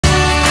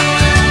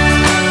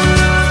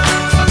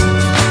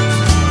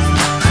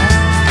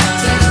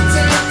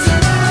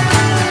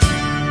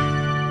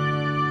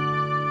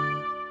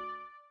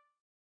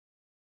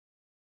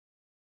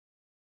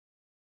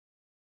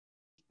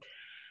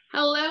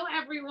Hello,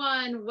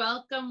 everyone.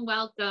 Welcome,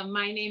 welcome.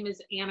 My name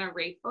is Anna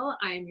Rafel.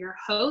 I am your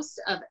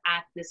host of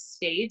At This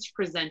Stage,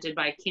 presented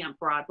by Camp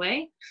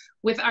Broadway.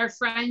 With our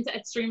friends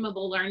at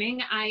Streamable Learning,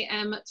 I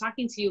am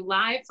talking to you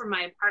live from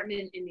my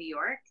apartment in New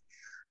York,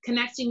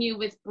 connecting you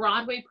with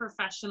Broadway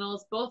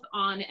professionals, both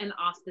on and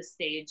off the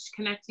stage,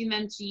 connecting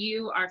them to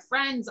you, our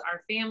friends,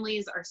 our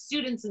families, our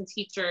students and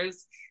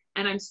teachers.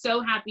 And I'm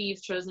so happy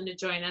you've chosen to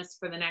join us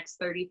for the next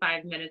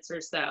 35 minutes or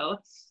so.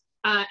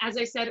 As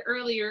I said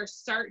earlier,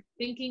 start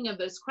thinking of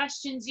those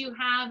questions you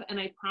have, and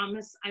I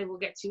promise I will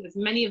get to as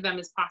many of them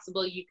as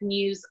possible. You can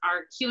use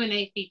our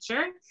Q&A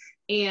feature,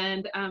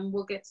 and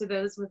we'll get to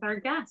those with our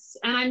guests.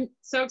 And I'm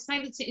so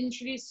excited to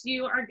introduce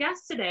you our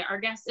guest today. Our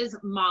guest is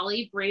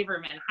Molly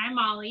Braverman. Hi,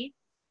 Molly.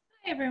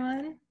 Hi,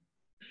 everyone.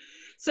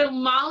 So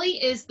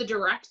Molly is the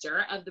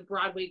director of the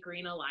Broadway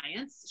Green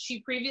Alliance.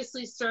 She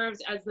previously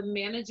served as the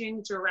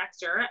managing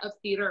director of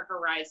Theater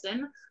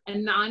Horizon, a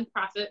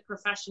nonprofit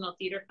professional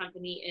theater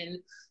company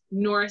in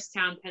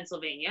Norristown,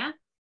 Pennsylvania.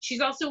 She's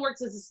also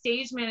worked as a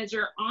stage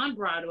manager on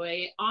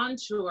Broadway, on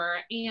tour,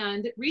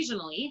 and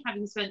regionally,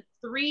 having spent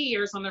 3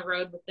 years on the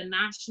road with the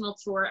national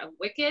tour of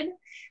Wicked,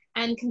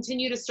 and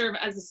continue to serve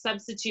as a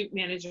substitute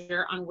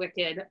manager on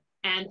Wicked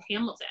and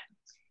Hamilton.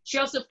 She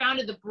also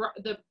founded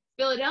the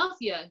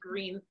Philadelphia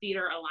Green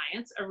Theater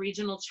Alliance, a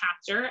regional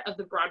chapter of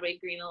the Broadway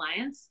Green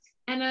Alliance,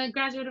 and a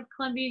graduate of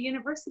Columbia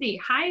University.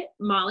 Hi,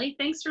 Molly.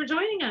 Thanks for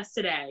joining us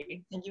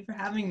today. Thank you for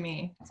having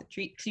me. It's a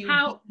treat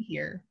to be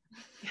here.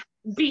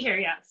 Be here,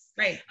 yes.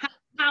 Great.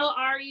 How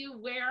are you?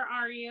 Where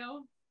are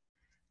you?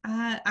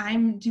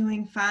 I'm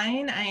doing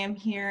fine. I am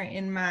here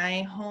in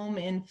my home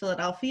in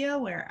Philadelphia,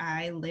 where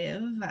I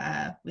live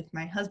with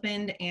my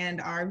husband and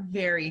our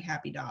very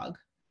happy dog.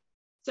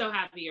 So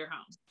happy you're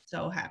home.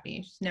 So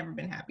happy. She's never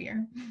been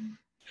happier.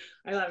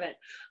 I love it.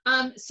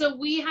 So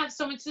we have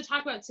so much to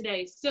talk about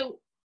today. So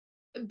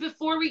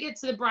before we get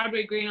to the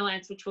Broadway Green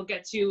Alliance, which we'll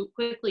get to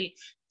quickly,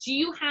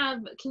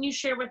 can you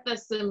share with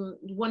us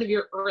one of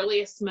your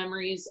earliest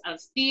memories of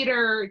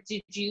theater?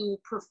 Did you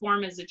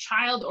perform as a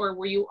child, or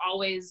were you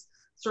always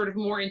sort of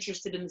more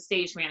interested in the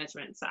stage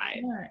management side?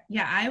 Sure.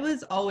 Yeah, I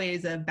was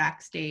always a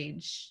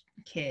backstage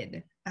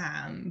kid.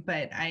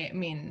 But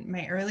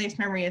my earliest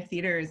memory of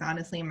theater is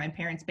honestly in my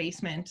parents'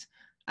 basement,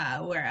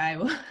 where I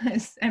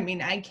was.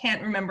 I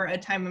can't remember a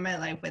time in my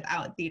life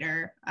without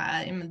theater.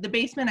 In the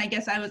basement, I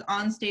guess I was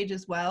on stage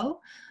as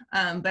well,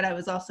 but I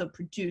was also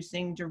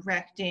producing,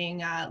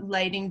 directing,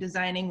 lighting,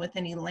 designing with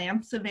any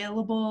lamps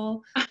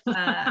available.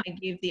 I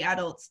gave the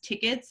adults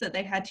tickets that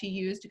they had to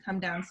use to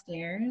come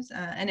downstairs.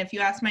 And if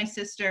you ask my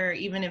sister,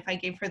 even if I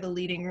gave her the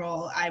leading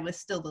role, I was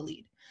still the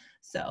lead.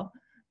 So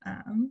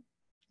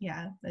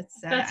yeah,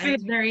 I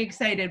was very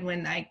excited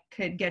when I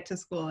could get to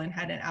school and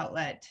had an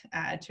outlet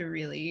to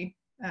really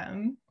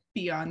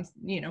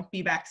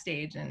be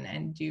backstage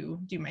and do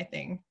my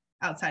thing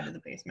outside of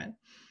the basement.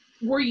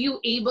 Were you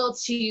able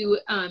to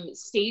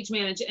stage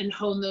manage and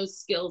hone those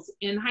skills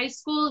in high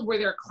school? Were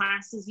there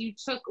classes you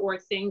took or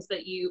things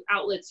that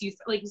outlets you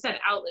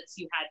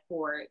had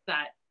for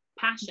that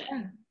passion?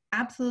 Yeah.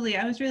 Absolutely.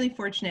 I was really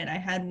fortunate. I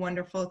had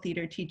wonderful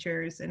theater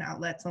teachers and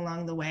outlets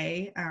along the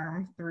way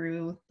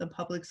through the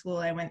public school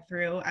I went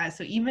through.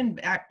 So even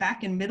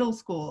back in middle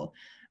school,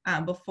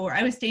 before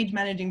I was stage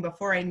managing,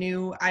 before I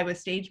knew I was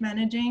stage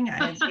managing,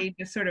 they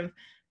just sort of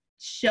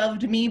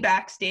shoved me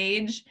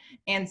backstage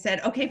and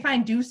said, okay,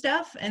 fine, do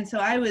stuff. And so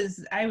I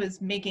was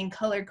making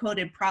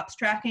color-coded props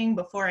tracking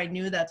before I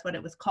knew that's what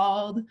it was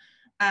called,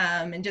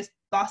 and just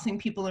bossing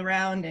people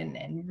around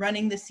and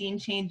running the scene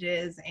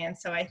changes. And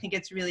so I think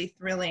it's really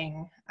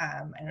thrilling.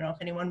 I don't know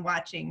if anyone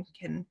watching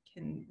can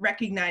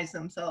recognize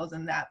themselves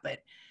in that,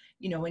 but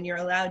when you're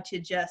allowed to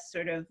just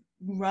sort of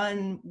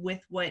run with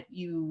what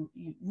you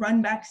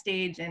run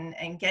backstage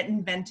and get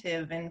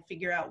inventive and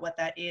figure out what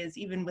that is,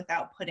 even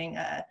without putting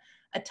a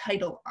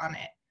title on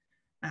it.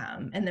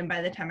 And then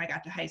by the time I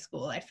got to high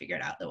school, I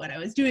figured out that what I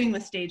was doing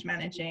was stage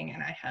managing,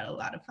 and I had a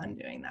lot of fun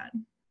doing that.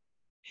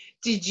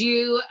 Did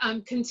you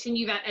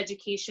continue that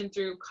education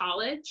through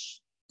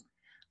college?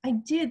 I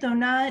did, though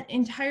not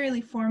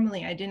entirely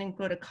formally. I didn't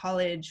go to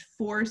college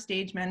for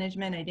stage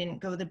management. I didn't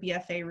go the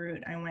BFA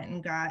route. I went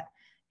and got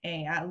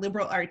a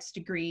liberal arts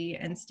degree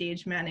and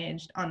stage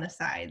managed on the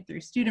side through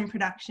student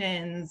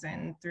productions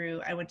and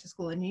I went to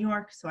school in New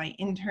York, so I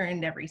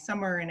interned every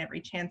summer and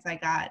every chance I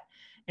got,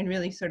 and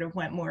really sort of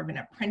went more of an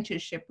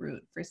apprenticeship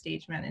route for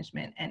stage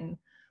management and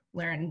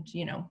learned,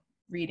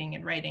 reading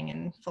and writing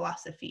and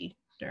philosophy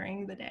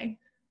during the day.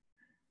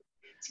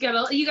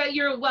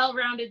 You're a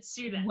well-rounded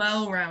student.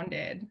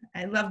 Well-rounded.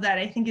 I love that.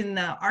 I think in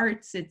the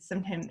arts, it's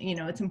sometimes,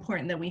 it's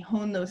important that we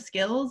hone those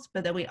skills,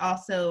 but that we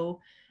also,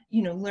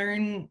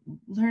 learn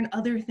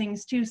other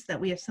things too, so that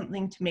we have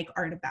something to make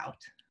art about.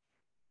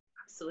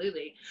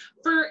 Absolutely.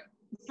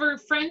 For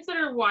friends that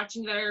are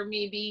watching that are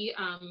maybe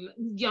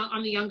young,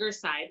 on the younger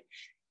side,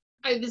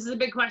 this is a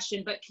big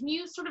question, but can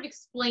you sort of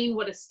explain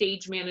what a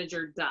stage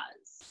manager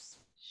does?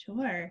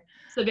 Sure.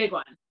 It's a big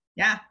one.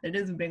 Yeah, it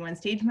is a big one.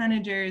 Stage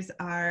managers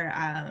are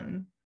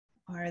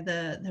are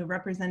the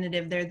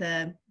representative. They're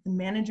the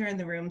manager in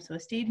the room. So a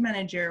stage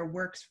manager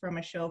works from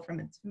a show from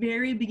its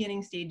very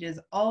beginning stages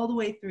all the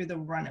way through the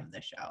run of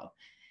the show.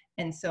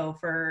 And so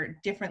for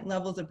different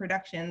levels of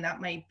production, that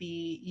might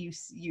be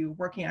you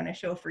working on a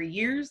show for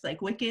years,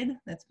 like Wicked,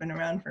 that's been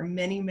around for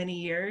many, many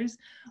years,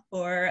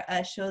 or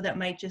a show that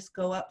might just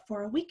go up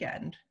for a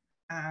weekend.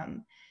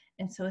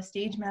 And so a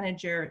stage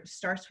manager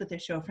starts with the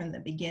show from the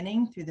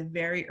beginning through the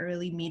very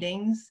early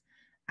meetings,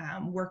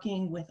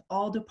 working with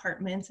all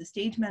departments. A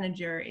stage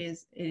manager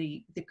is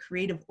the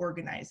creative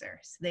organizer.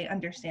 So they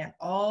understand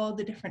all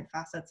the different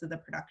facets of the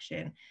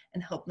production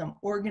and help them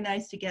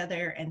organize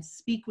together and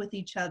speak with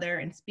each other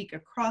and speak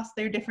across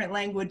their different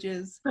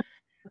languages,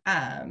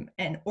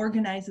 and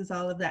organizes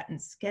all of that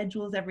and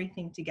schedules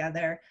everything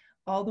together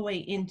all the way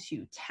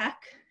into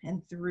tech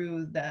and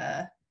through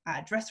the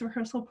dress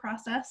rehearsal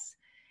process.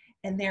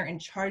 And they're in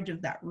charge of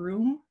that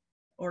room,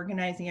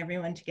 organizing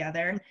everyone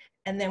together.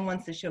 And then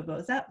once the show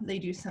goes up, they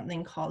do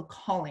something called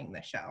calling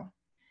the show.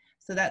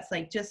 So that's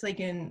like, just like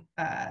in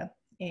a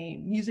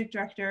music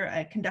director,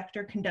 a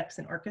conductor conducts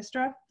an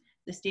orchestra,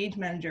 the stage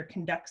manager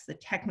conducts the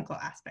technical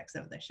aspects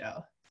of the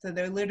show. So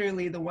they're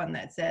literally the one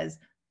that says,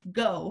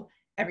 go,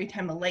 every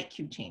time a light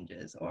cue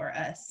changes or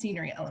a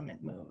scenery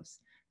element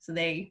moves. So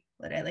they,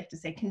 what I like to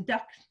say,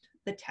 conduct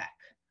the tech.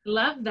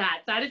 Love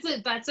that.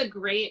 That's a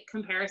great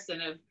comparison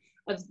of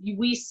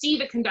we see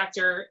the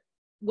conductor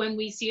when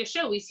we see a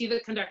show, we see the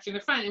conductor in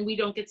the front, and we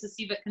don't get to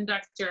see the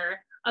conductor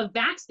of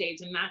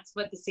backstage, and that's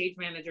what the stage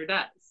manager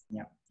does.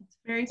 Yeah, it's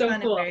very so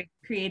fun cool. And very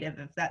creative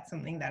if that's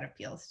something that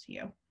appeals to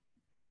you.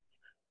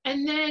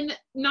 And then,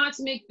 not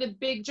to make the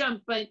big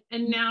jump,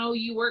 and now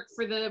you work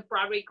for the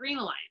Broadway Green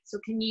Alliance. So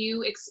can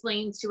you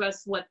explain to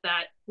us what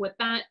that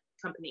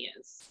company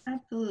is?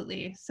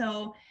 Absolutely.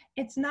 So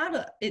it's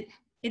not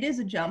it is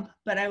a jump,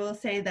 but I will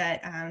say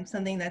that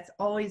something that's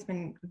always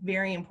been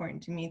very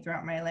important to me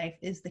throughout my life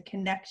is the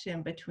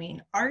connection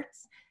between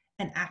arts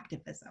and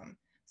activism.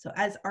 So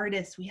as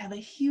artists, we have a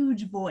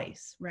huge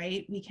voice,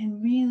 right? We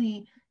can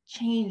really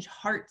change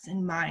hearts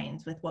and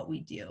minds with what we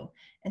do.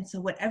 And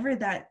so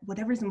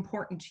whatever's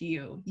important to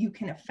you, you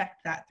can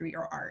affect that through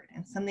your art.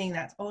 And something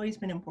that's always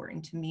been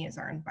important to me is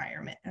our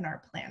environment and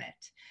our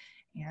planet.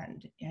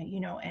 And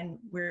and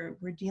we're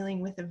dealing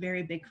with a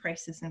very big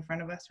crisis in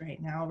front of us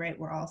right now, right?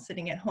 We're all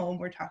sitting at home,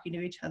 we're talking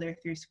to each other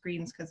through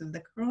screens because of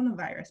the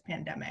coronavirus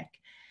pandemic.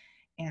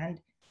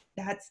 And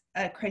that's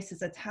a crisis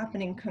that's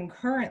happening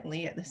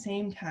concurrently at the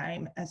same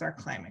time as our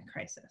climate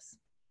crisis.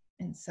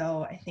 And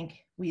so I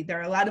think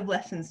there are a lot of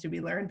lessons to be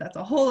learned. That's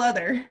a whole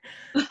other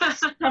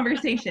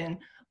conversation.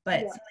 But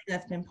something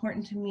that's been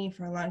important to me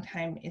for a long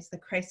time is the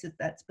crisis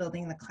that's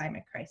building the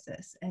climate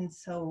crisis. And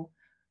so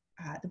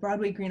the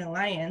Broadway Green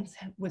Alliance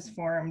was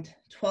formed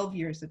 12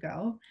 years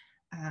ago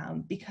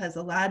because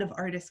a lot of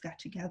artists got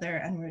together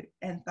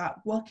and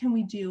thought, what can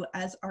we do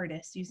as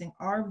artists using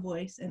our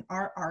voice and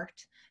our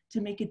art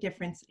to make a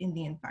difference in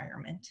the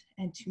environment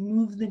and to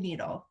move the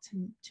needle,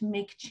 to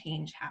make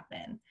change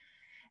happen.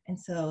 And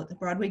so the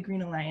Broadway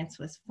Green Alliance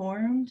was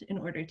formed in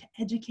order to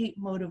educate,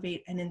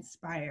 motivate, and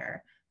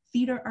inspire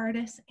theater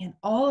artists and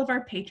all of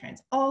our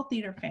patrons, all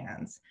theater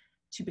fans,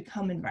 to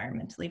become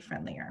environmentally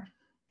friendlier.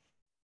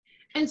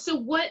 And so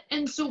what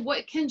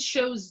can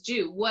shows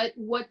do?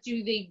 What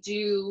do they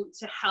do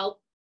to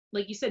help,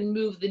 like you said,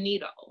 move the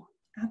needle?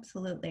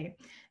 Absolutely.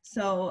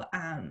 So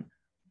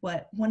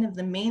one of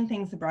the main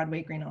things the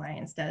Broadway Green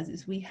Alliance does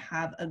is we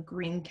have a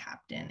green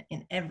captain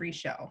in every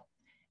show.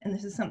 And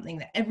this is something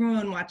that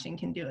everyone watching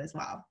can do as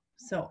well.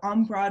 So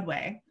on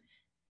Broadway,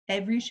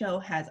 every show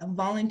has a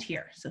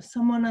volunteer, so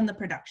someone on the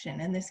production,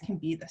 and this can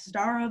be the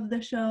star of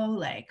the show,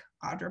 like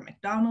Audra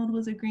McDonald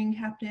was a green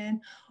captain,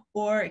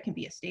 or it can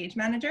be a stage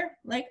manager,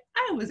 like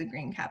I was a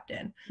green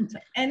captain. So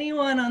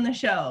anyone on the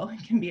show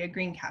can be a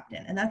green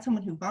captain, and that's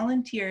someone who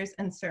volunteers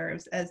and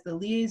serves as the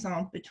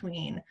liaison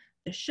between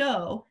the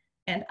show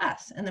and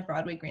us and the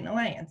Broadway Green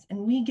Alliance. And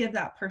we give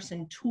that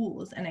person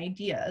tools and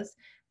ideas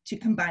to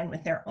combine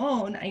with their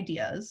own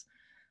ideas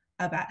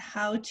about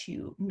how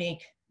to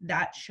make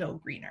that show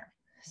greener.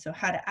 So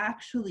how to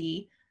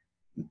actually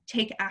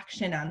take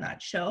action on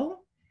that show,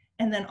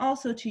 and then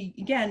also to,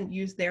 again,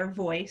 use their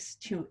voice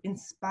to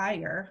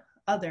inspire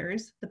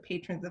others, the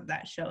patrons of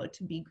that show,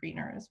 to be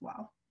greener as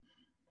well.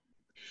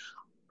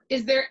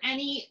 Is there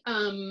any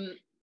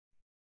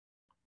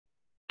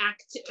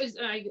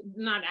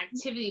not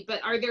activity,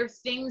 but are there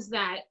things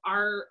that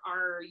our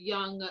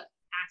young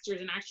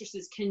actors and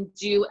actresses can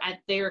do at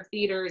their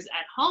theaters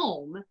at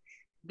home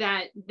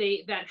that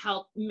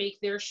help make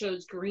their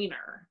shows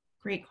greener?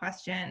 Great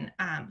question.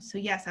 So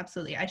yes,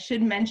 absolutely. I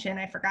should mention,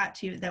 I forgot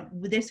to, that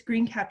this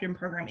Green Captain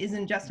program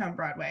isn't just on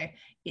Broadway.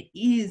 It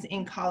is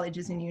in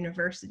colleges and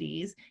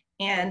universities,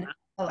 and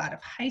a lot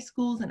of high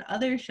schools and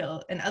other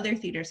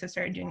theaters have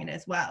started doing it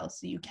as well.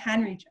 So you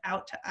can reach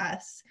out to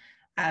us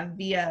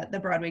via the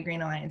Broadway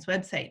Green Alliance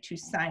website to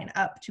sign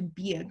up to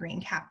be a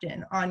Green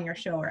Captain on your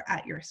show or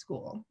at your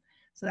school.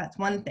 So that's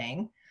one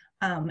thing.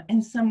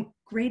 And some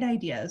great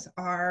ideas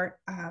are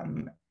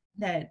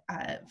that,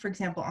 for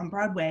example, on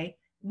Broadway,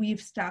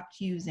 we've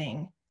stopped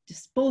using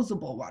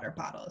disposable water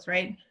bottles,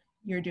 right?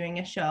 You're doing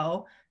a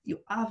show, you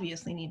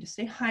obviously need to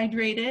stay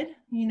hydrated,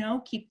 you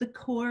know, keep the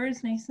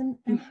cores nice and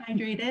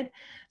hydrated.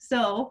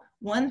 So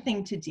one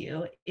thing to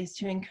do is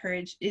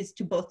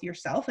to both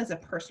yourself as a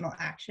personal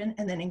action,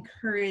 and then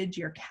encourage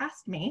your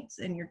castmates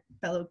and your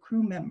fellow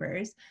crew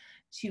members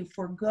to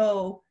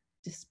forego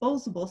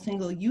disposable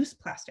single-use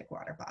plastic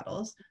water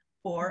bottles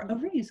for a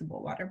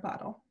reusable water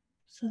bottle.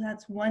 So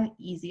that's one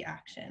easy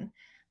action.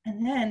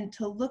 And then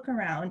to look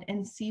around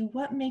and see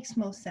what makes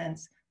most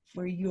sense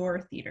for your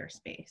theater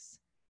space.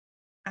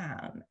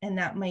 And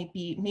that might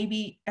be,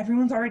 maybe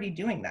everyone's already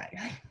doing that.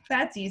 You're like,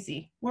 that's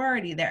easy. We're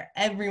already there.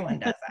 Everyone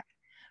does that.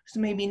 So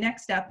maybe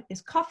next up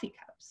is coffee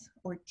cups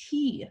or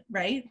tea,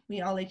 right?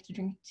 We all like to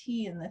drink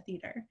tea in the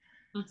theater.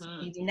 So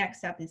maybe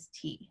next up is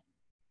tea.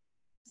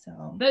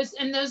 So those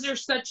are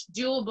such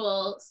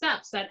doable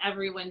steps that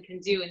everyone can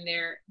do in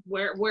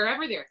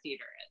wherever their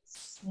theater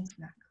is.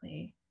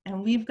 Exactly.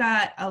 And we've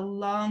got a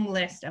long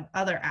list of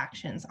other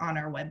actions on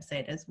our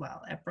website as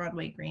well at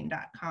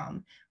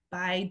broadwaygreen.com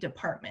by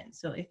department.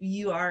 So if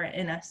you are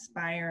an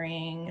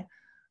aspiring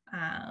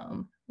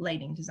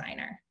lighting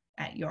designer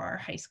at your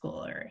high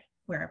school or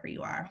wherever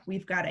you are,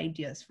 we've got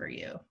ideas for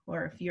you.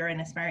 Or if you're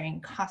an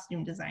aspiring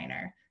costume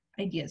designer,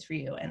 ideas for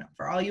you. And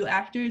for all you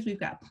actors, we've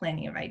got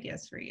plenty of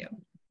ideas for you.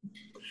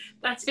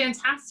 That's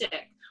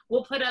fantastic.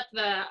 We'll put up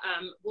the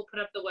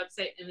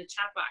website in the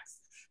chat box.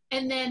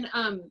 And then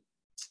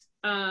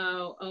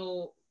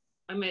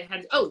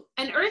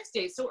and Earth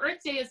Day. So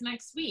Earth Day is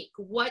next week.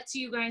 What do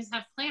you guys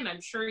have planned?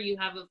 I'm sure you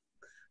have a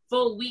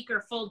full week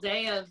or full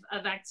day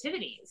of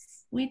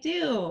activities. We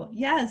do,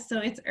 yes. So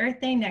it's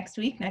Earth Day next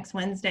week, next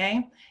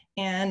Wednesday.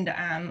 And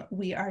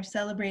we are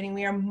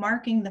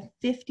marking the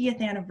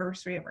 50th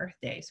anniversary of Earth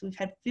Day. So we've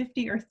had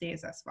 50 Earth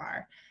Days thus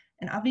far.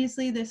 And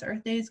obviously this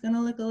Earth Day is going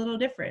to look a little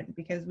different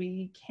because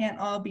we can't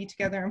all be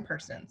together in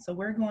person. So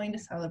we're going to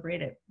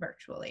celebrate it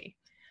virtually.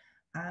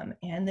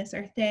 And this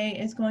Earth Day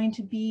is going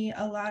to be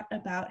a lot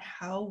about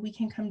how we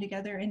can come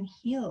together and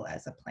heal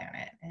as a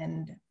planet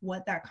and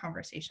what that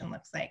conversation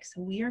looks like.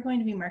 So we are going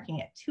to be marking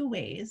it 2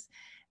 ways,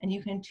 and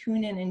you can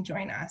tune in and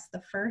join us.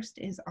 The first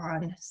is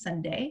on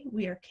Sunday.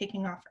 We are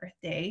kicking off Earth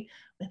Day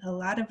with a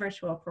lot of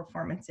virtual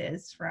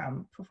performances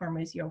from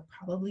performers you'll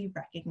probably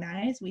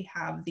recognize. We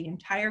have the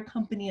entire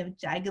company of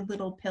Jagged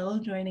Little Pill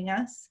joining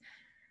us,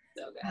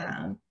 So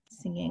good.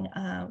 singing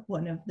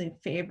one of the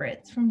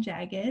favorites from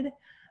Jagged.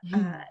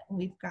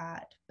 We've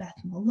got Beth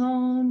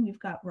Malone, we've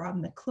got Rob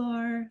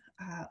McClure,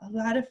 a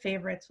lot of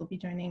favorites will be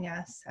joining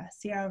us.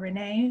 Sierra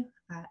Renee,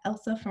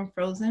 Elsa from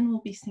Frozen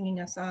will be singing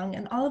a song,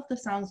 and all of the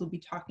songs will be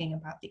talking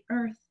about the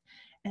earth,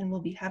 and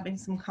we'll be having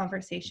some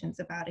conversations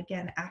about,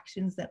 again,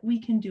 actions that we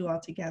can do all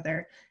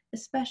together,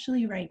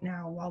 especially right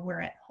now while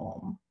we're at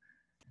home.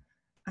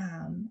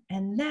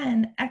 And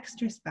then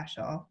extra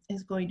special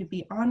is going to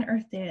be on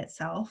Earth Day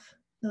itself.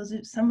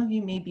 Some of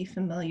you may be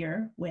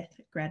familiar with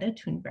Greta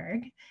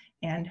Thunberg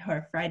and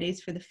her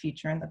Fridays for the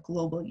Future and the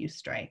global youth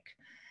strike.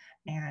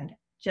 And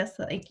just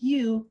like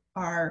you,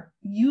 our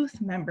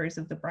youth members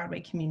of the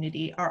Broadway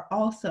community are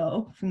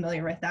also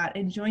familiar with that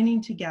and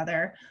joining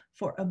together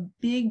for a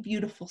big,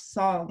 beautiful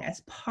song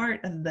as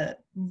part of the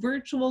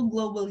virtual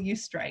global youth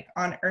strike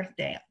on Earth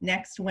Day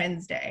next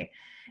Wednesday.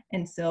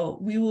 And so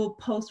we will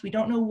post, we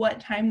don't know what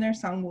time their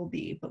song will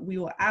be, but we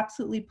will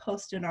absolutely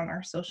post it on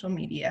our social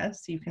media.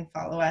 So you can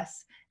follow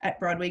us at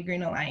Broadway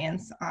Green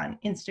Alliance on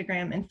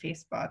Instagram and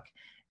Facebook.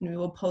 And we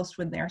will post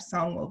when their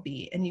song will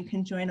be. And you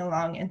can join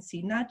along and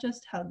see not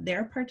just how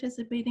they're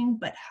participating,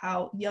 but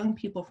how young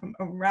people from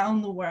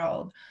around the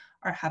world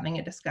are having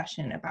a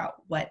discussion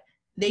about what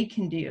they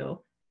can do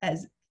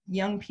as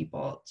young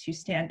people to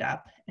stand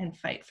up and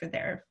fight for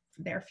their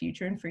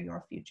future and for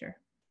your future.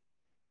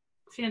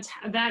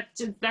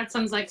 Fantastic. That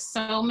sounds like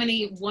so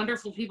many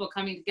wonderful people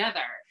coming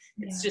together.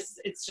 It's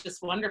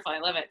just wonderful. I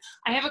love it.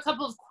 I have a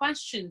couple of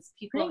questions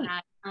people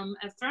have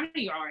thrown at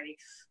you already.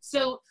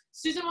 So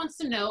Susan wants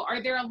to know,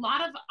 are there a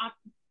lot of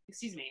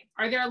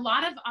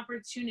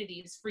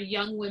opportunities for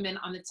young women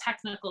on the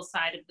technical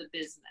side of the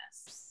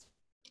business?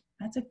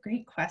 That's a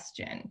great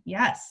question.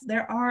 Yes,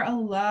 there are a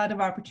lot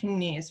of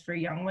opportunities for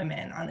young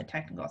women on the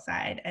technical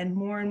side, and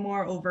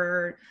more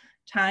over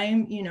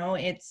time, you know,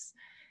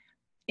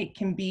 it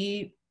can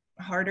be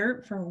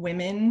harder for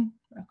women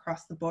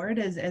across the board,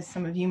 as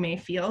some of you may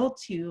feel,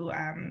 to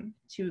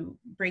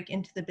break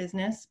into the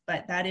business,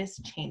 but that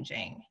is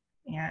changing.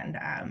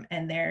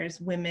 And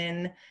there's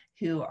women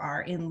who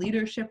are in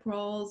leadership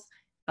roles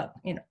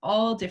in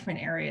all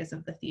different areas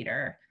of the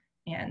theater.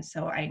 And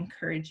so I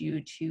encourage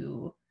you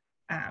to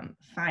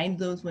find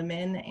those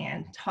women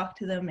and talk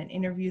to them and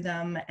interview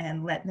them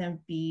and let them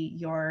be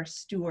your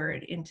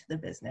steward into the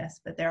business.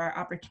 But there are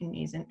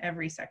opportunities in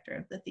every sector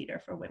of the theater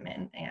for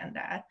women,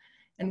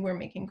 and we're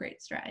making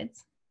great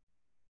strides.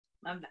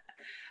 Love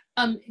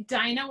that.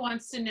 Dinah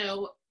wants to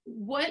know,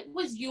 what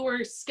was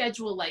your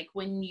schedule like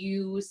when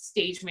you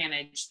stage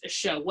managed a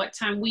show? What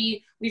time?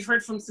 We've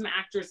heard from some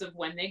actors of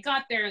when they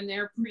got there and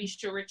their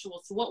pre-show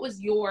ritual. So what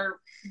was your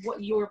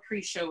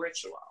pre-show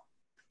ritual?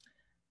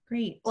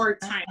 Great. Or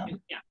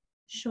time? Yeah.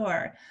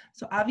 Sure.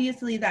 So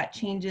obviously that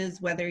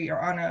changes whether you're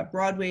on a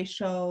Broadway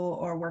show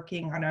or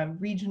working on a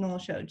regional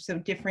show. So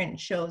different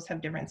shows have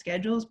different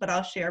schedules, but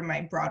I'll share my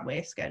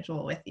Broadway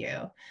schedule with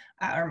you,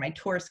 or my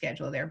tour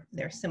schedule.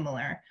 They're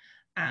similar.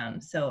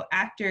 So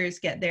actors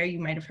get there. You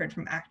might have heard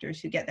from actors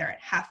who get there at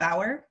half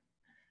hour.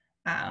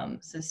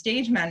 So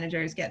stage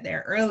managers get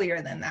there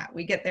earlier than that.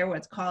 We get there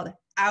what's called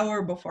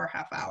hour before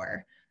half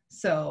hour.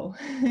 So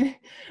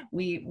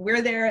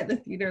we're there at the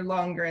theater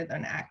longer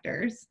than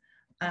actors,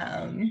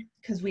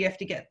 because we have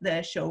to get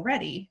the show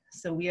ready.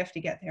 So we have to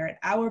get there an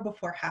hour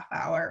before half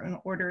hour in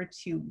order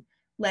to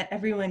let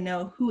everyone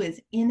know who is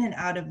in and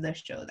out of the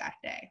show that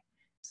day.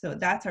 So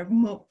that's our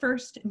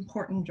first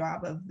important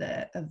job of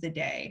the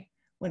day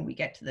when we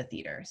get to the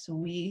theater. So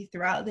we,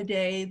 throughout the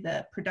day,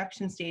 the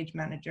production stage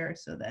manager,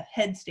 so the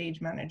head stage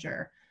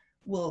manager,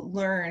 will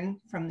learn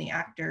from the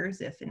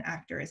actors if an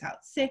actor is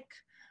out sick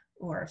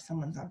or if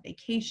someone's on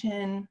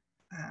vacation,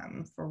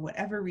 for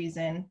whatever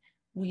reason.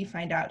 We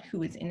find out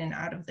who is in and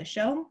out of the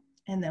show,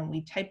 and then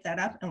we type that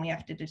up and we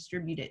have to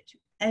distribute it to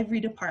every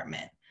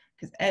department,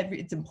 because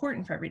it's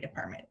important for every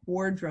department.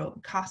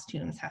 Wardrobe,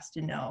 costumes has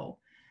to know,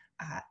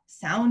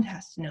 sound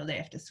has to know, they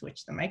have to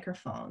switch the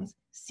microphones.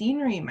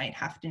 Scenery might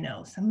have to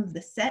know, some of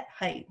the set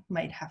height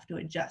might have to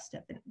adjust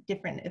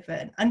if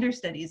an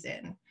understudy's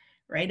in,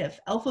 right? If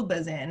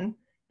Elphaba's in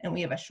and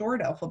we have a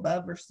short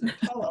Elphaba versus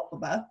a tall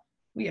Elphaba,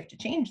 we have to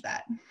change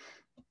that.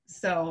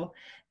 So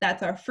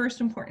that's our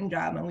first important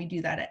job, and we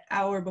do that at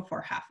hour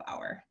before half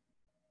hour.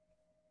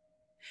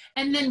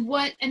 And then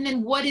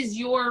what is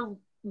your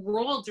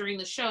role during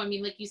the show? I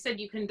mean, like you said,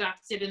 you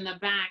conduct it in the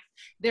back.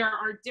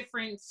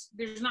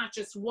 There's not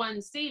just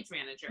one stage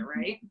manager,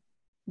 right?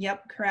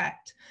 Yep,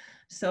 correct.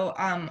 So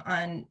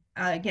on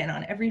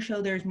every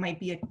show, there might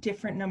be a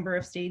different number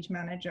of stage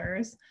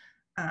managers.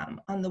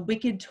 On the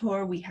Wicked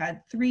tour, we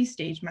had 3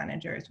 stage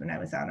managers when I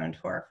was out on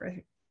tour for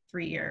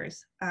 3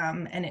 years.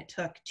 And it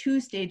took 2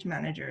 stage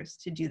managers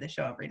to do the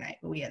show every night,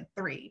 but we had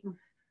 3.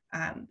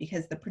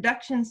 Because the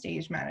production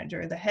stage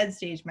manager, the head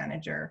stage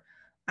manager,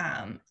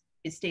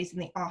 it stays in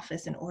the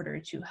office in order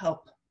to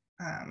help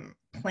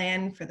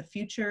plan for the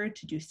future,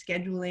 to do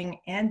scheduling,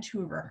 and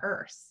to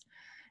rehearse.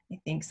 I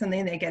think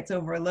something that gets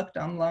overlooked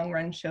on long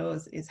run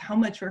shows is how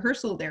much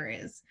rehearsal there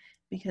is,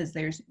 because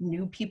there's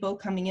new people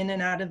coming in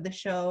and out of the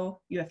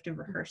show. You have to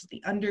rehearse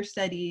the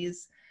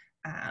understudies.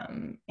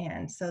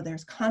 And so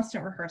there's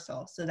constant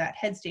rehearsal. So that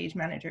head stage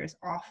manager is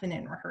often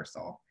in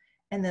rehearsal.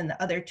 And then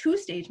the other 2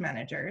 stage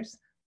managers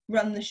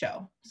run the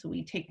show. So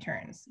we take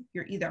turns.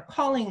 You're either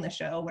calling the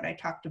show, what I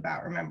talked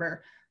about,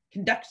 remember,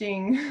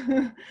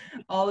 conducting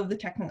all of the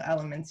technical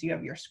elements. You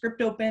have your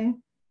script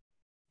open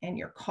and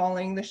you're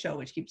calling the show,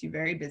 which keeps you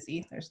very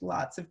busy. There's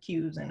lots of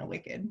cues in a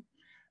Wicked.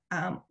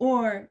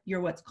 Or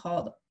you're what's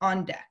called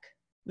on deck,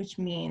 which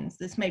means,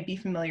 this might be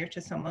familiar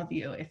to some of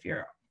you, if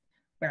you're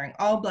wearing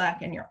all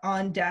black and you're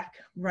on deck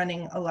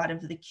running a lot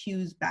of the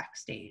cues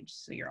backstage.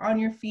 So you're on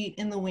your feet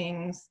in the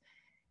wings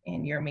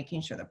and you're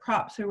making sure the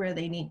props are where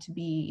they need to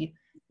be,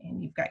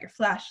 and you've got your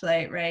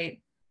flashlight,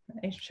 right?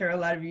 I'm sure a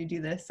lot of you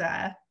do this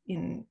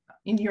in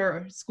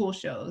your school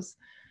shows.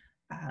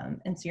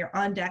 And so you're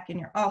on deck and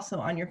you're also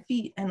on your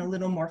feet and a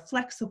little more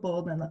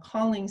flexible than the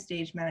calling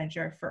stage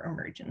manager for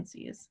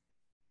emergencies.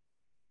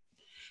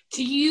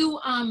 Do you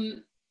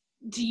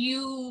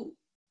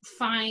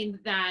find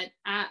that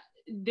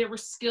there were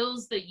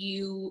skills that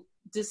you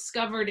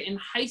discovered in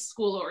high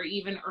school or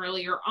even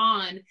earlier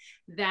on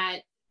that,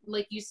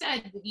 like you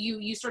said,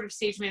 you sort of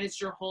stage managed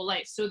your whole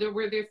life? So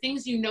were there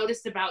things you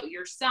noticed about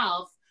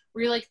yourself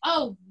where you're like,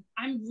 oh,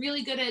 I'm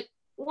really good at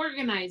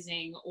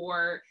organizing,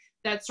 or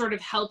that sort of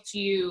helped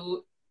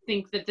you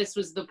think that this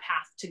was the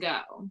path to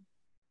go?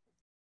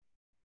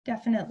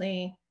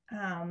 Definitely.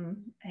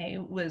 I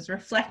was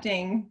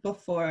reflecting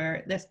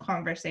before this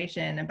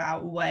conversation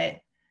about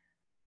what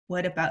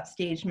about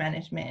stage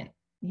management,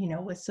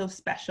 was so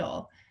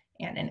special.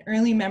 And an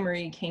early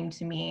memory came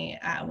to me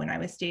when I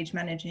was stage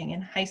managing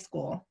in high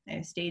school. I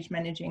was stage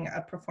managing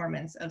a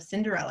performance of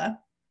Cinderella.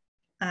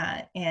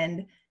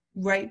 And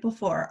right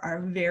before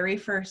our very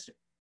first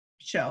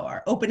show,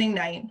 our opening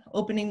night,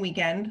 opening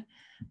weekend,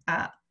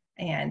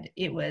 and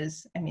it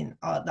was,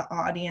 the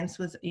audience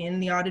was in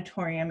the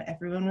auditorium,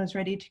 everyone was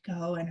ready to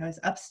go, and I was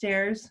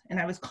upstairs and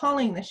I was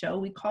calling the show.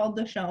 We called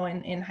the show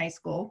in high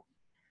school,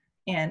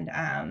 and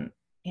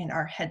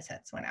our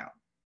headsets went out,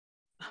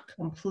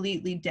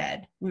 completely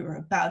dead. We were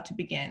about to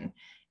begin.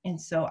 And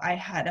so I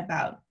had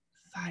about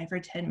 5 or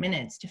 10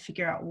 minutes to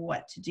figure out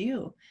what to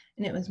do.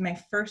 And it was my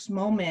first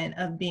moment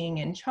of being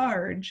in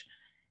charge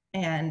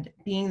and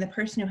being the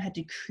person who had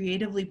to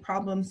creatively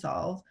problem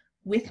solve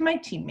with my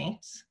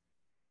teammates,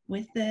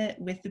 with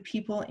the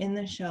people in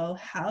the show,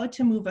 how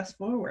to move us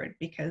forward,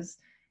 because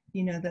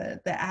the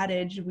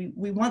adage,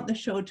 we want the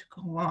show to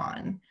go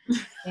on,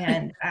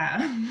 and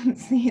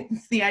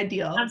it's the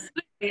ideal.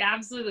 Absolutely.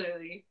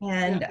 Absolutely.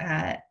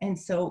 And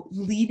so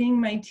leading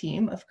my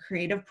team of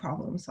creative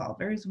problem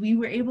solvers, we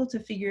were able to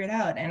figure it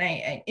out. And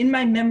I in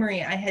my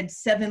memory, I had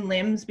 7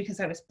 limbs because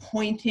I was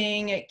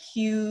pointing at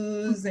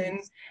cues,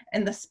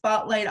 and the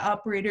spotlight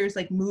operators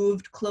like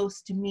moved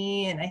close to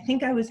me. And I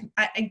think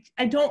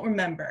I don't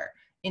remember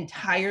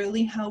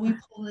entirely how we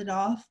pulled it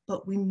off,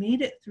 but we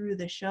made it through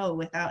the show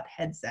without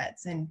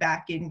headsets, and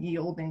back in the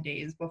olden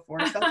days before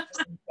cell phones,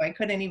 so I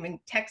couldn't even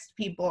text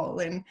people.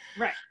 And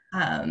Right.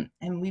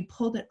 and we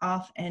pulled it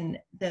off, and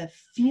the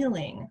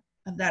feeling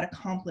of that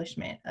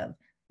accomplishment of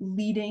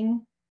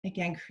leading,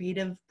 again,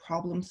 creative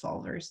problem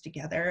solvers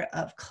together,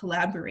 of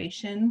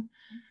collaboration,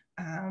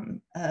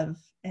 and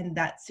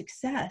that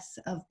success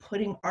of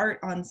putting art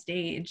on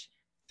stage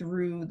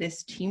through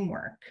this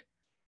teamwork,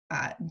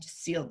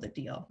 just sealed the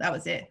deal. That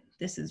was it.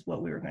 This is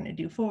what we were going to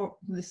do.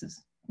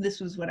 This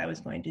was what I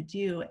was going to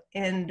do.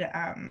 And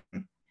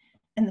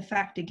the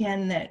fact,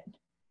 again, that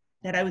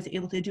I was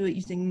able to do it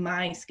using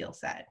my skill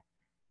set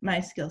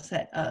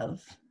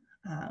of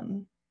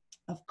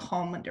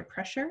calm under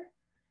pressure,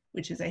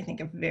 which is, I think,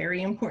 a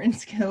very important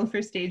skill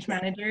for stage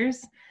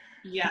managers.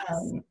 Yes.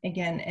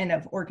 Again, and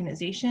of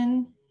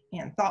organization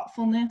and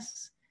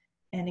thoughtfulness.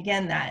 And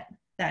again, that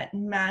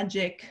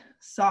magic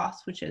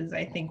sauce, which is,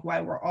 I think,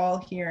 why we're all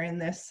here in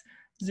this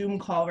Zoom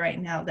call right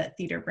now, that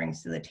theater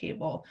brings to the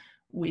table,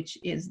 which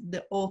is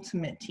the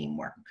ultimate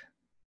teamwork.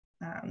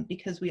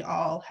 Because we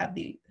all have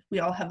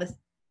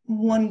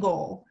one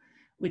goal,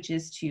 which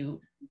is to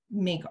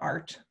make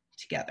art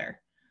together,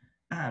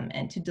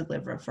 and to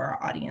deliver for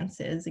our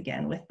audiences,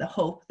 again, with the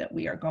hope that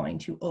we are going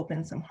to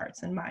open some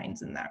hearts and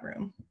minds in that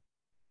room.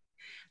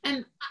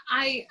 And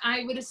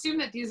I would assume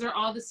that these are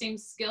all the same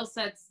skill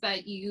sets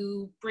that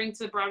you bring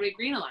to the Broadway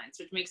Green Alliance,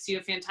 which makes you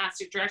a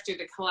fantastic director.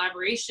 The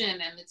collaboration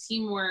and the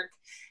teamwork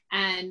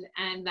and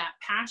that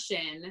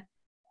passion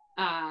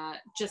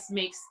just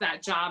makes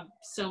that job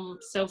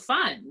so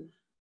fun.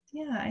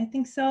 Yeah, I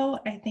think so.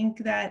 I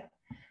think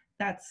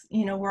that's,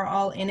 we're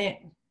all in it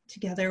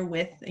together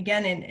with,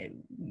 again,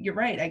 and you're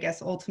right, I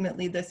guess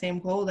ultimately the same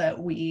goal, that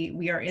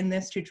we are in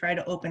this to try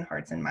to open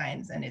hearts and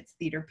minds, and it's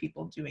theater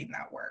people doing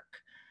that work,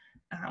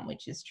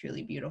 which is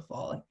truly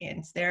beautiful.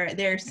 And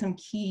there are some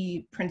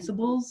key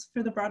principles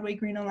for the Broadway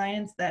Green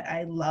Alliance that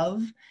I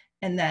love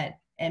and that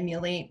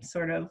emulate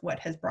sort of what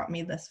has brought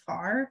me this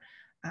far.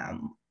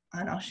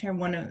 And I'll share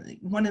one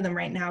of them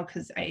right now,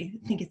 because I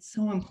think it's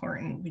so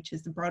important, which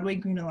is the Broadway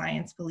Green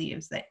Alliance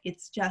believes that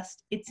it's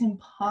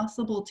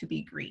impossible to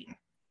be green.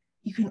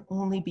 You can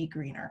only be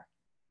greener.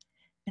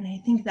 And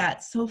I think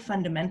that's so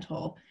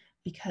fundamental,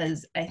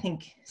 because I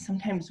think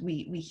sometimes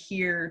we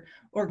hear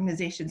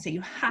organizations say,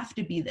 you have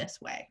to be this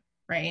way,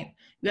 right?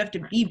 You have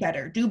to be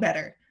better, do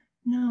better.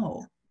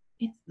 No,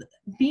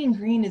 being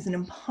green is an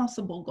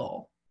impossible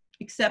goal,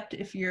 except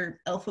if you're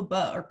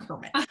Elphaba or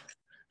Kermit.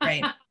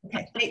 Right?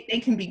 Okay, they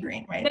can be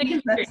green, right?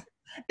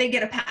 They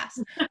get a pass.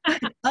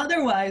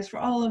 Otherwise, for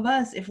all of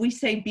us, if we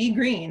say be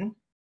green,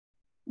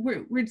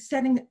 we're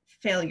setting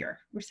failure.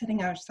 We're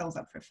setting ourselves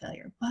up for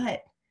failure.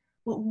 But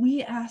what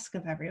we ask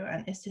of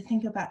everyone is to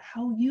think about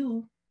how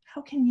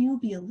can you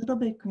be a little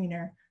bit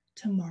greener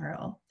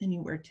tomorrow than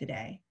you were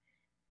today,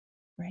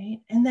 right?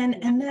 And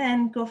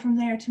then go from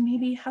there to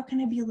maybe how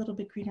can I be a little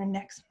bit greener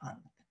next month,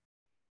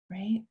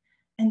 right?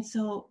 And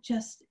so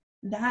just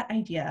that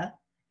idea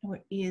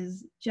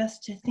is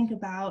just to think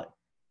about,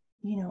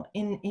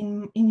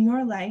 in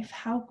your life,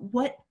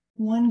 what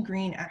one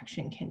green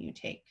action can you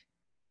take?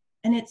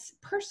 And it's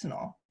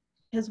personal,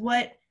 because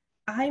what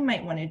I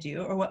might want to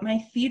do, or what my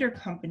theater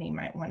company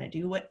might want to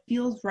do, what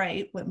feels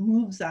right, what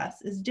moves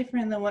us, is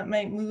different than what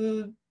might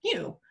move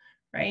you,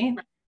 right?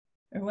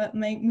 Or what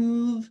might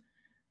move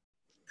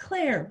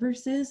Claire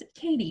versus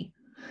Katie,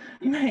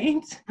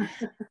 right?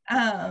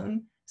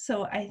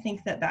 So I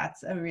think that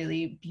that's a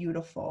really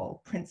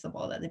beautiful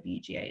principle that the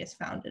BGA is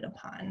founded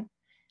upon.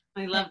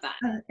 I love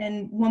that.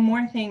 And one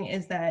more thing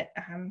is that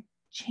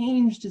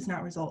change does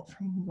not result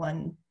from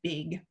one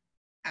big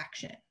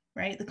action,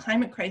 right? The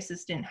climate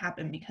crisis didn't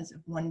happen because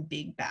of one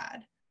big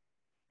bad.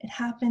 It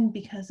happened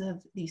because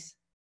of these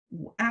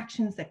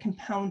actions that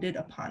compounded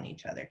upon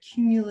each other,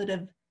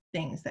 cumulative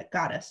things that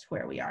got us to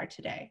where we are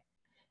today.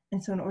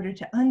 And so in order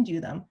to undo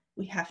them,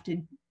 we have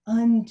to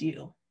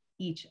undo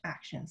each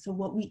action. So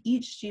what we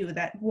each do,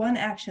 that one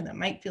action that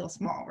might feel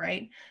small,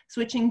 right?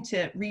 Switching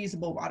to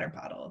reusable water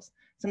bottles.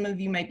 Some of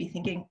you might be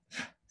thinking,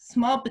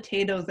 small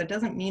potatoes, that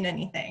doesn't mean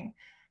anything.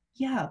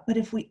 Yeah, but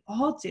if we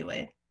all do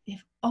it,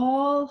 if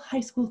all high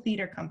school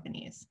theater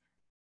companies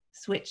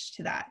switch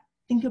to that,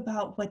 think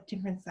about what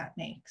difference that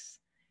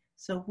makes.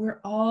 So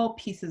we're all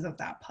pieces of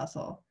that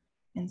puzzle.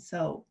 And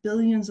so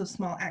billions of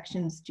small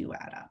actions do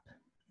add up.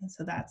 And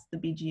so that's the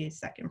BGA's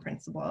second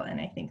principle.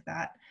 And I think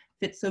that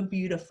fits so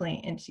beautifully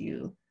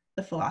into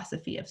the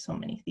philosophy of so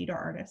many theater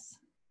artists.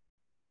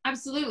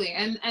 Absolutely.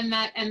 And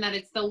that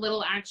it's the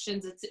little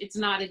actions. It's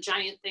not a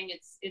giant thing.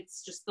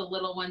 It's just the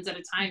little ones at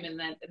a time, and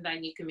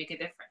then you can make a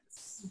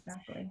difference.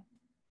 Exactly.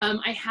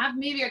 I have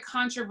maybe a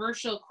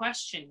controversial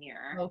question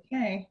here.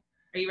 Okay.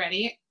 Are you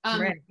ready?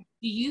 Ready.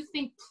 Do you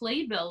think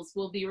playbills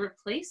will be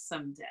replaced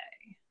someday?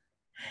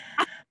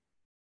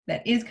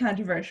 That is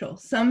controversial.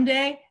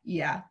 Someday,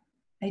 yeah,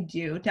 I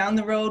do. Down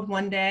the road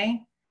one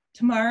day.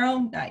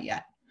 Tomorrow, not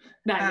yet.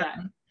 Not yet.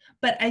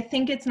 But I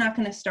think it's not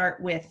going to start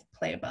with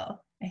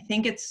playbill. I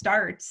think it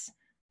starts.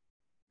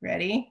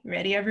 Ready,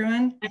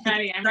 everyone?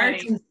 I'm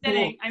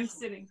ready. I'm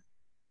sitting.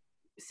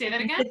 Say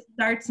that again? It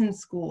starts in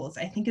schools.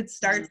 I think it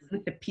starts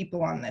with the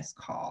people on this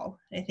call.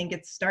 I think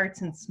it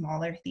starts in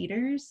smaller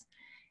theaters.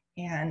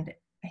 And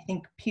I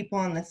think people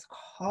on this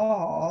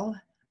call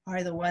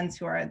are the ones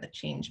who are the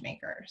change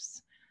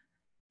makers.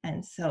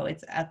 And so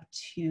it's up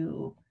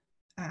to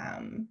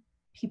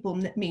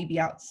people maybe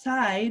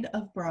outside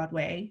of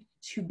Broadway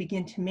to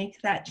begin to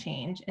make that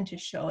change and to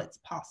show it's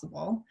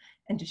possible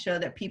and to show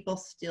that people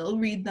still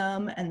read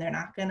them and they're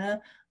not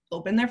gonna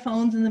open their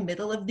phones in the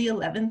middle of the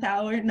 11th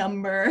hour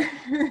number,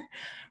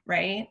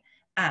 right?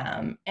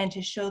 And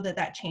to show that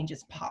that change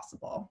is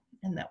possible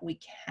and that we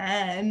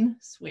can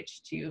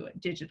switch to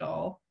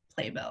digital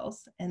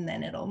playbills, and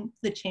then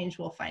the change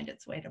will find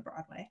its way to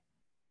Broadway.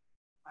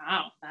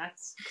 Wow,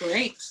 that's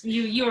great.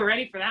 You were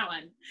ready for that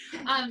one.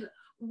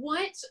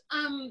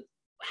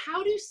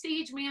 How do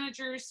stage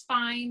managers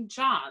find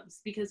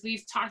jobs? Because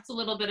we've talked a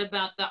little bit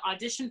about the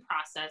audition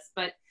process,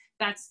 but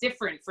that's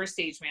different for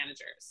stage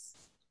managers.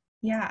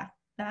 Yeah,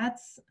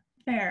 that's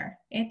fair.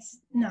 It's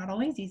not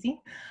always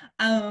easy.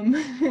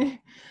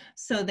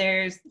 So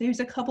there's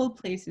a couple of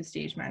places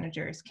stage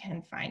managers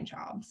can find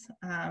jobs.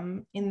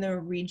 In the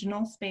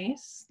regional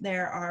space,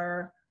 there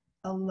are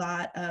a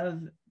lot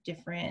of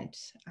different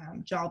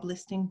job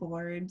listing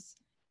boards.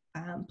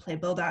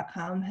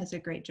 Playbill.com has a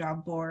great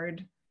job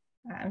board.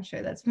 I'm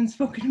sure that's been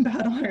spoken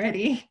about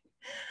already.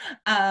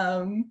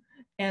 And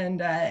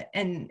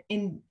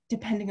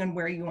depending on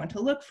where you want to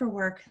look for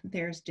work,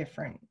 there's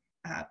different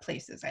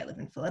places. I live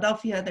in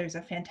Philadelphia. There's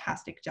a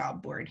fantastic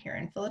job board here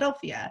in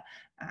Philadelphia,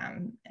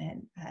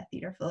 and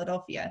Theater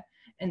Philadelphia.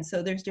 And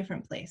so there's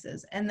different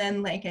places. And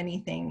then like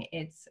anything,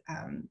 it's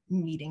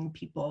meeting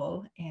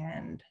people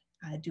and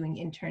doing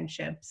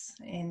internships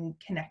and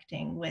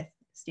connecting with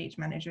stage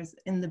managers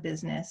in the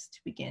business to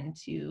begin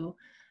to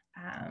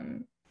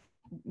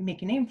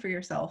make a name for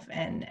yourself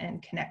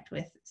and connect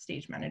with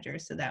stage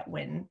managers so that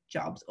when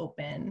jobs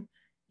open,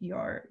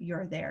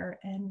 you're there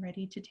and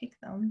ready to take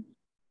them.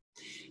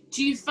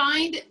 Do you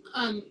find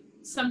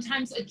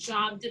sometimes a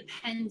job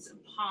depends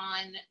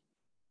upon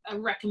a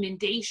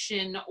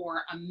recommendation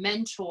or a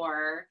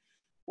mentor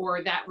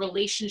or that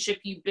relationship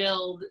you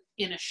build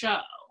in a show?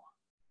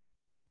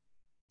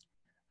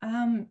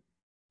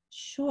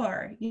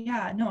 Sure.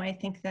 Yeah. No, I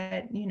think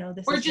that,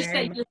 this or is just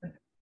very that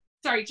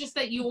much... just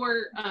that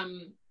your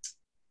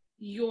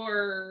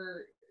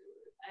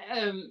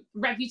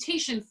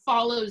reputation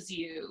follows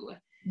you.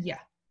 Yeah,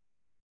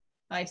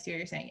 I see what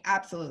you're saying.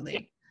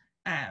 Absolutely.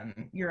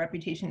 Your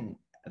reputation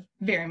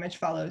very much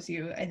follows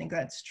you. I think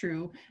that's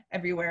true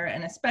everywhere,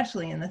 and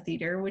especially in the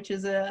theater, which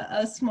is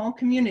a small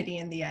community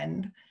in the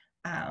end.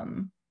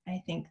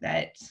 I think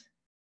that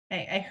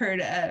I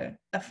heard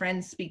a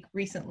friend speak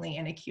recently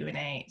in a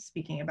Q&A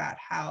speaking about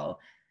how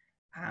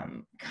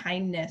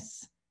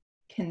kindness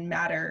can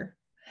matter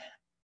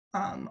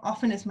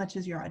often as much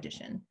as your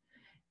audition.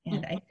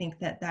 And I think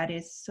that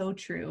is so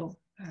true.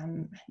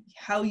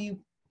 How you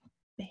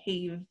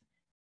behave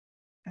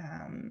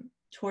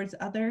towards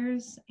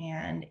others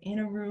and in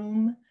a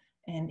room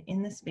and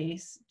in the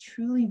space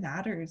truly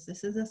matters.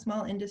 This is a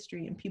small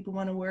industry and people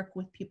want to work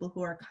with people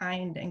who are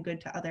kind and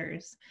good to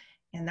others,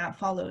 and that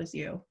follows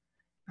you.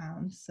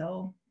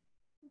 So,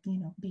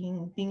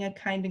 being a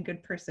kind and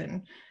good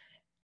person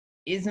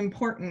is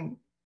important,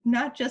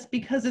 not just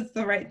because it's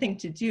the right thing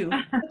to do,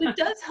 but it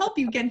does help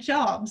you get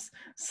jobs.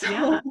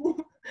 So,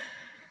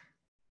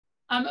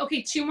 yeah.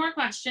 Okay, 2 more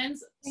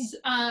questions.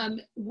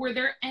 Were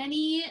there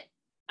any,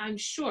 I'm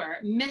sure,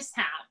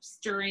 mishaps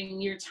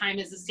during your time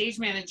as a stage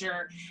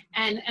manager?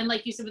 And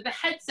like you said, with the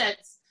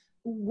headsets,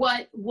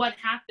 what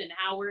happened?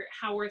 How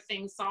were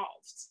things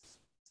solved?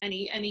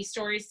 Any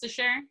stories to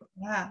share?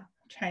 Yeah.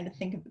 Trying to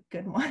think of a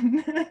good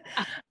one.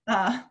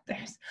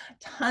 There's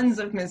tons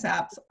of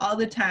mishaps all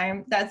the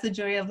time. That's the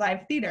joy of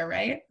live theater,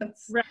 right?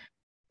 That's right.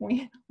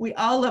 We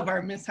all love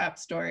our mishap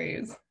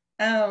stories.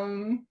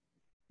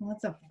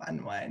 What's a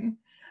fun one?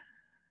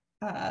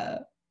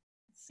 Let's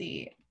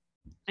see.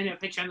 I know,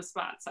 put you on the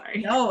spot,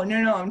 sorry. No,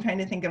 I'm trying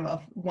to think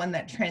of one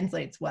that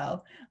translates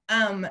well.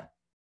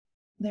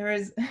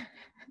 There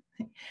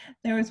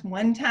was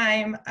one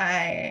time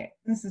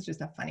this is just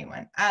a funny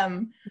one.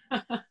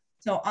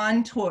 So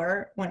on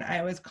tour, when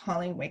I was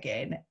calling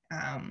Wicked,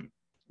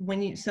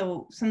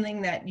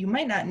 something that you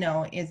might not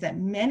know is that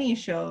many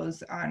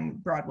shows on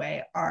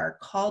Broadway are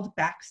called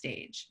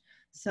backstage.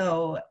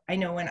 So I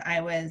know when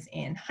I was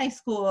in high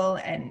school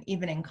and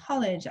even in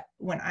college,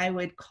 when I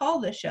would call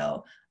the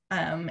show,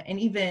 and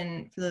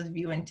even for those of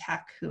you in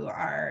tech who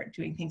are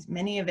doing things,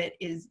 many of it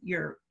is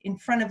you're in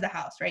front of the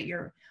house, right?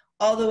 You're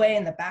all the way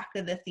in the back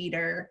of the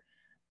theater,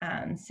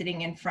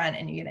 sitting in front,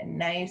 and you get a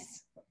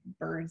nice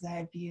bird's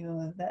eye view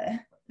of the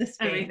space.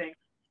 Everything.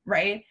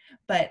 right?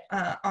 But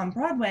on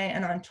Broadway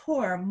and on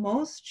tour,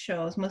 most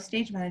shows, most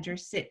stage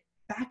managers sit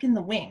back in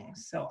the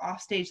wings, so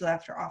off stage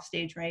left or off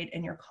stage right,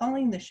 and you're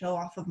calling the show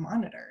off of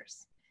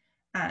monitors.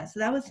 So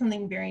that was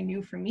something very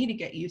new for me to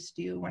get used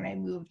to when I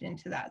moved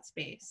into that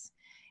space.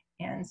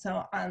 And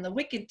so on the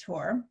Wicked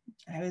tour,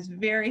 I was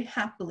very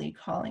happily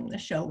calling the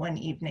show one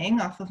evening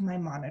off of my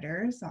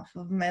monitors, off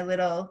of my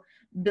little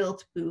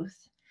built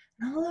booth.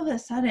 And all of a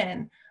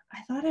sudden,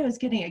 I thought I was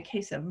getting a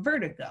case of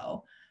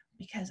vertigo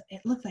because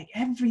it looked like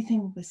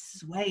everything was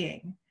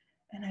swaying.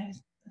 And I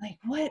was like,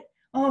 what?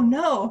 Oh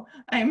no,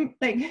 I'm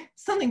like,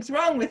 something's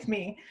wrong with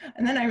me.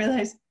 And then I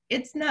realized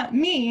it's not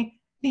me.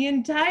 The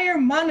entire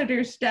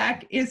monitor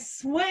stack is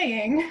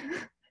swaying.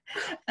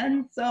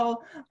 And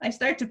so I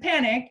start to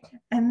panic,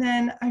 and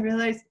then I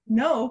realize,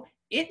 no,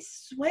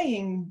 it's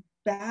swaying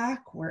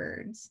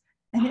backwards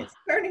and it's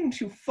starting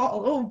to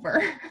fall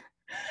over.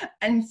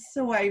 And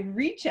so I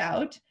reach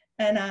out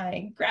and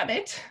I grab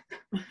it,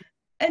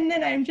 and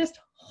then I'm just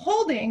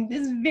holding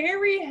this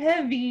very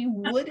heavy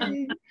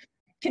wooden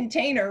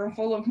container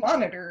full of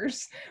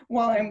monitors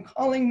while I'm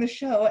calling the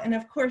show. And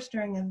of course,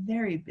 during a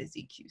very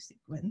busy cue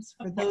sequence,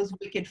 for those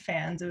Wicked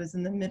fans, it was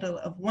in the middle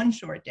of One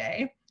Short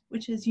Day,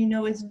 which, as you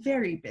know, is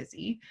very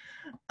busy.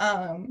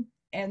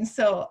 And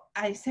so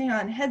I say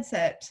on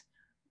headset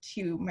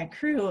to my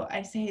crew,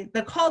 I say,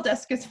 the call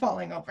desk is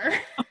falling over.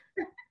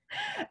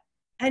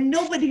 And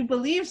nobody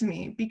believes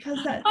me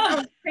because that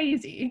sounds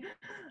crazy.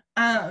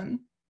 And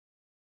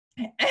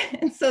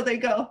so they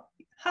go,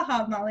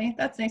 haha, Molly,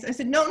 that's nice. I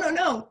said,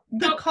 no,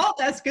 the call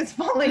desk is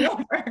falling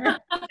over.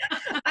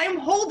 I'm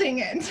holding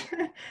it.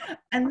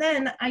 And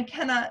then I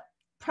cannot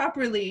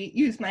properly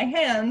use my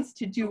hands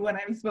to do what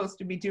I'm supposed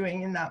to be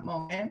doing in that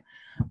moment.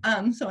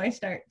 So I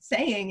start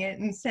saying it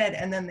instead,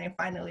 and then they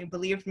finally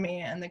believed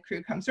me, and the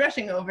crew comes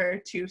rushing over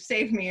to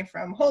save me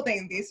from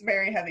holding these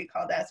very heavy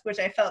call desks, which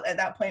I felt at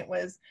that point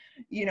was,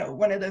 you know,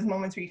 one of those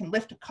moments where you can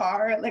lift a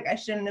car. Like, I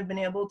shouldn't have been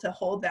able to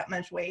hold that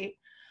much weight.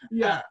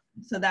 Yeah.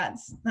 So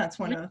that's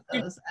one of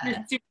those.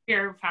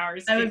 Superhero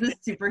powers. I was a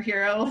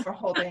superhero for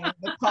holding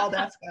the call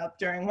desk up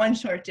during One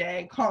Short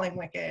Day, calling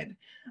Wicked.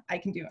 I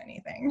can do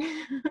anything.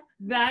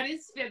 That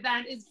is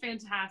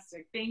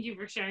fantastic. Thank you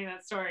for sharing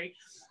that story.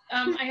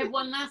 I have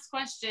one last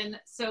question.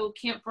 So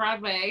Camp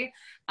Broadway,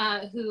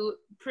 who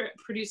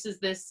produces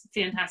this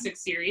fantastic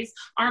series,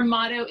 our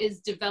motto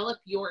is develop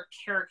your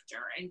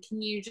character. And can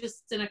you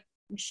just in a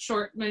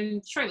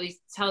shortly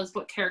tell us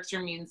what character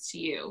means to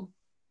you?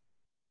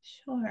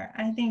 Sure.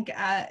 I think,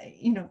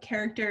 you know,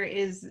 character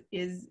is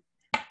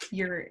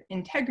your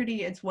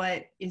integrity. It's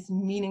what is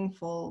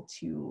meaningful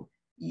to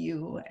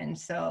you. And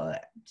so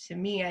to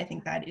me, I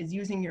think that is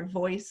using your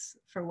voice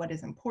for what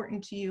is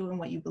important to you and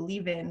what you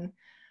believe in,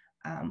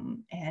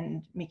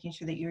 and making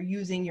sure that you're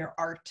using your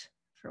art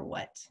for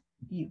what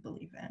you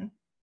believe in.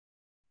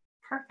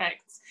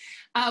 Perfect.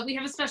 We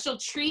have a special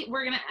treat.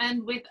 We're going to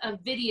end with a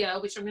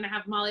video, which I'm going to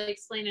have Molly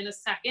explain in a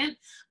second.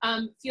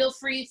 Feel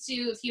free to,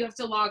 if you have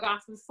to log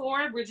off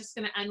before, we're just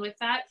going to end with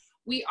that.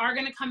 We are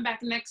going to come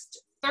back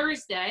next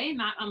Thursday,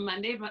 not on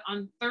Monday, but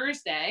on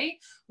Thursday,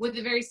 with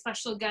a very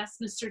special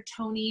guest, Mr.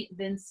 Tony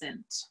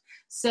Vincent.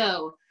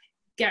 So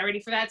get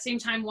ready for that, same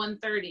time,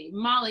 1:30.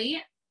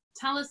 Molly,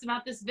 tell us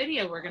about this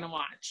video we're going to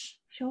watch.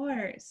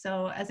 Sure.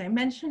 So as I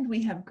mentioned,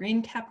 we have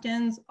green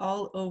captains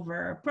all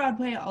over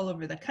Broadway, all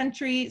over the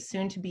country,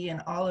 soon to be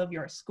in all of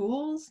your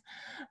schools.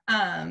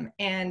 And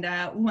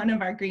one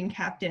of our green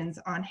captains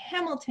on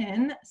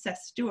Hamilton, Seth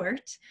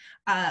Stewart,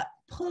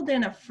 pulled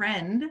in a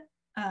friend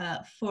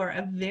for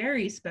a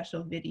very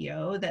special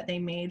video that they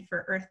made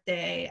for Earth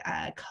Day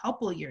a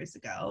couple years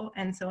ago.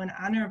 And so in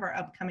honor of our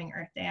upcoming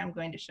Earth Day, I'm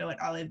going to show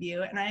it all of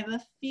you. And I have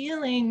a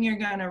feeling you're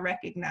going to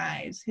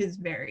recognize his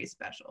very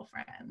special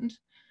friend.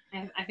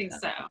 I think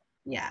so.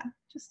 Yeah,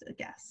 just a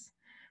guess.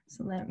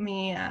 So let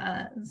me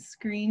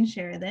screen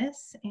share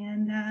this,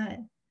 and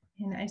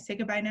I say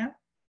goodbye now.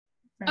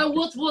 Oh,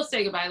 we'll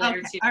say goodbye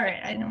later too. All right,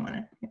 I don't want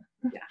to.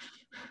 Yeah.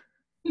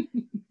 All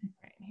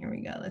right, here we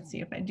go. Let's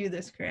see if I do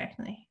this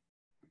correctly.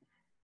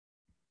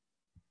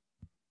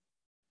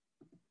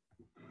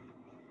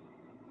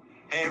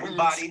 Hey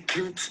everybody,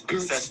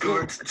 Seth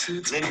Stewart,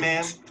 Lin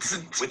Man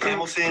with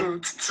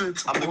Hamilton.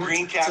 I'm the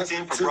Green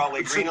Captain for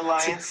Broadway Green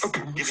Alliance,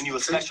 giving you a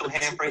special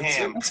hand for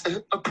Ham.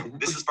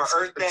 This is for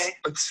Earth Day,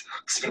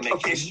 to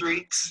make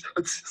history,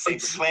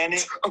 save the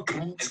planet,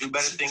 and do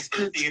better things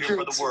for the theater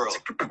for the world.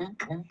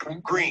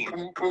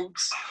 Green.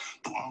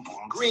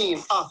 Green,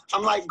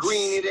 I'm like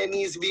green, it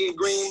needs to be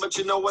green, but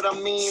you know what I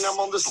mean. I'm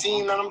on the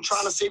scene and I'm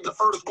trying to save the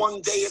earth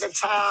one day at a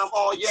time.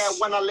 Oh yeah,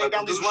 when I lay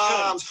down these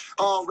rhymes,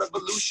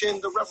 revolution,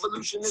 the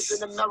revolution is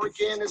an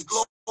American, it's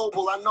global.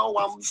 I know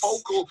I'm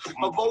vocal.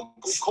 My vocal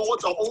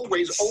cords are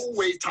always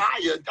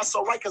tired. That's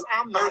all right, because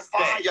I'm not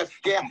fired.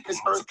 Yeah,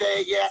 it's Earth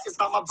Day. Yeah, it's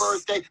not my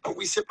birthday. But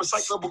we sip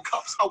recyclable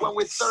cups when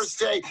we're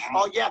thirsty.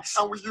 Oh, yeah,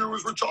 and we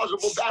use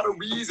rechargeable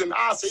batteries. And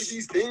I say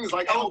these things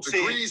like I'm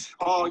degrees.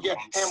 Oh, yeah,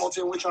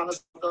 Hamilton, we're trying to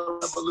start the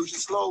revolution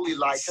slowly,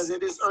 like, because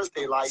it is Earth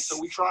Day, like. So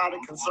we try to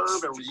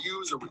conserve and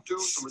reuse and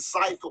reduce and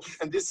recycle.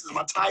 And this is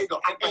my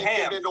title. I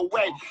ain't giving it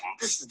away.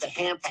 This is the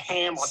ham for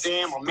ham. Oh,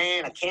 damn, oh,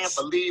 man, I can't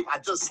believe I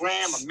just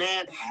slammed a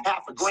man.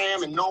 Half a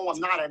gram, and no, I'm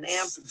not in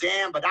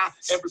Amsterdam, but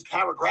every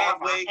paragraph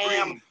I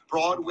am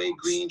Broadway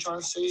Green,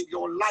 trying to save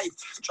your life,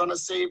 trying to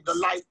save the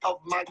life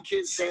of my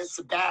kids and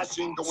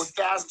Sebastian, going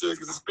faster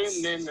because it's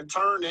spinning and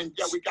turning.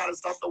 Yeah, we gotta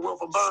stop the world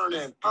from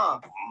burning.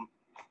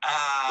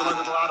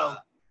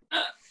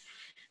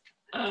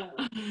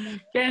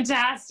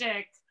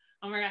 Fantastic.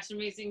 Oh my gosh,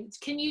 amazing.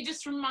 Can you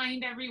just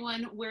remind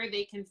everyone where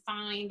they can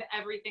find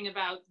everything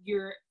about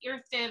your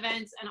Earth Day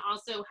events and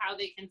also how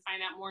they can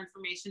find out more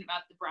information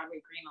about the Broadway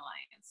Green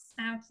Alliance?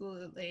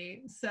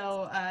 Absolutely.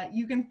 So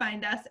you can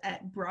find us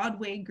at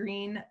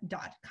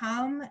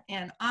broadwaygreen.com,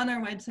 and on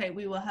our website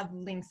we will have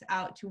links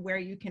out to where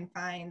you can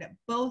find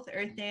both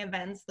Earth Day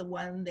events, the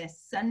one this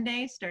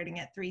Sunday starting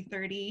at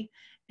 3:30,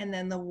 and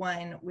then the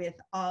one with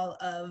all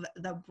of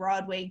the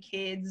Broadway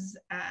kids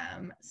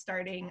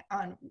starting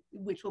on,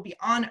 which will be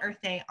on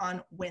Earth Day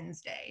on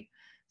Wednesday.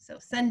 So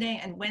Sunday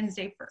and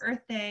Wednesday for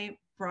Earth Day,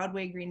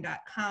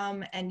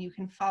 broadwaygreen.com, and you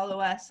can follow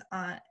us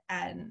on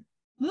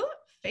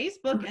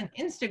Facebook and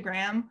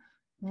Instagram.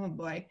 Oh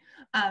boy,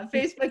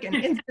 Facebook and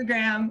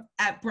Instagram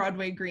at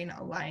Broadway Green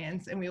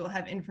Alliance, and we will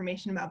have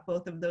information about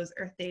both of those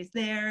Earth Days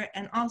there.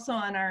 And also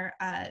on our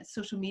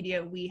social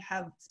media, we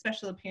have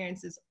special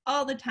appearances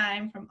all the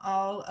time from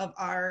all of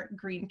our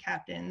green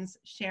captains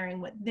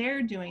sharing what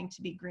they're doing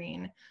to be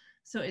green.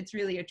 So it's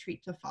really a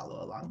treat to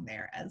follow along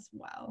there as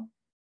well.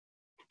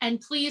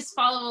 And please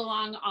follow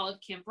along all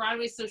of Camp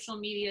Broadway's social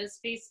medias,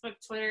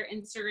 Facebook, Twitter,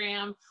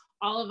 Instagram,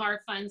 all of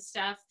our fun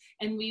stuff.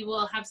 And we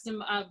will have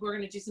some, we're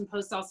gonna do some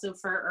posts also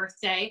for Earth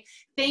Day.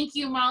 Thank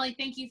you, Molly.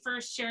 Thank you for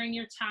sharing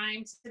your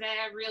time today.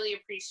 I really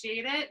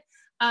appreciate it.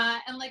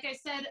 And like I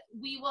said,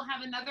 we will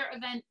have another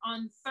event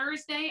on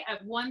Thursday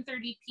at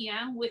 1:30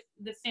 p.m. with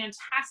the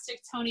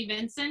fantastic Tony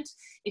Vincent.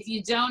 If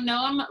you don't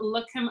know him,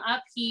 look him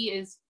up. He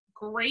is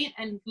great,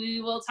 and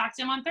we will talk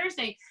to him on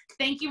Thursday.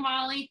 Thank you,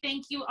 Molly.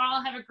 Thank you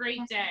all. Have a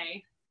great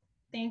day.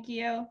 Thank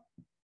you.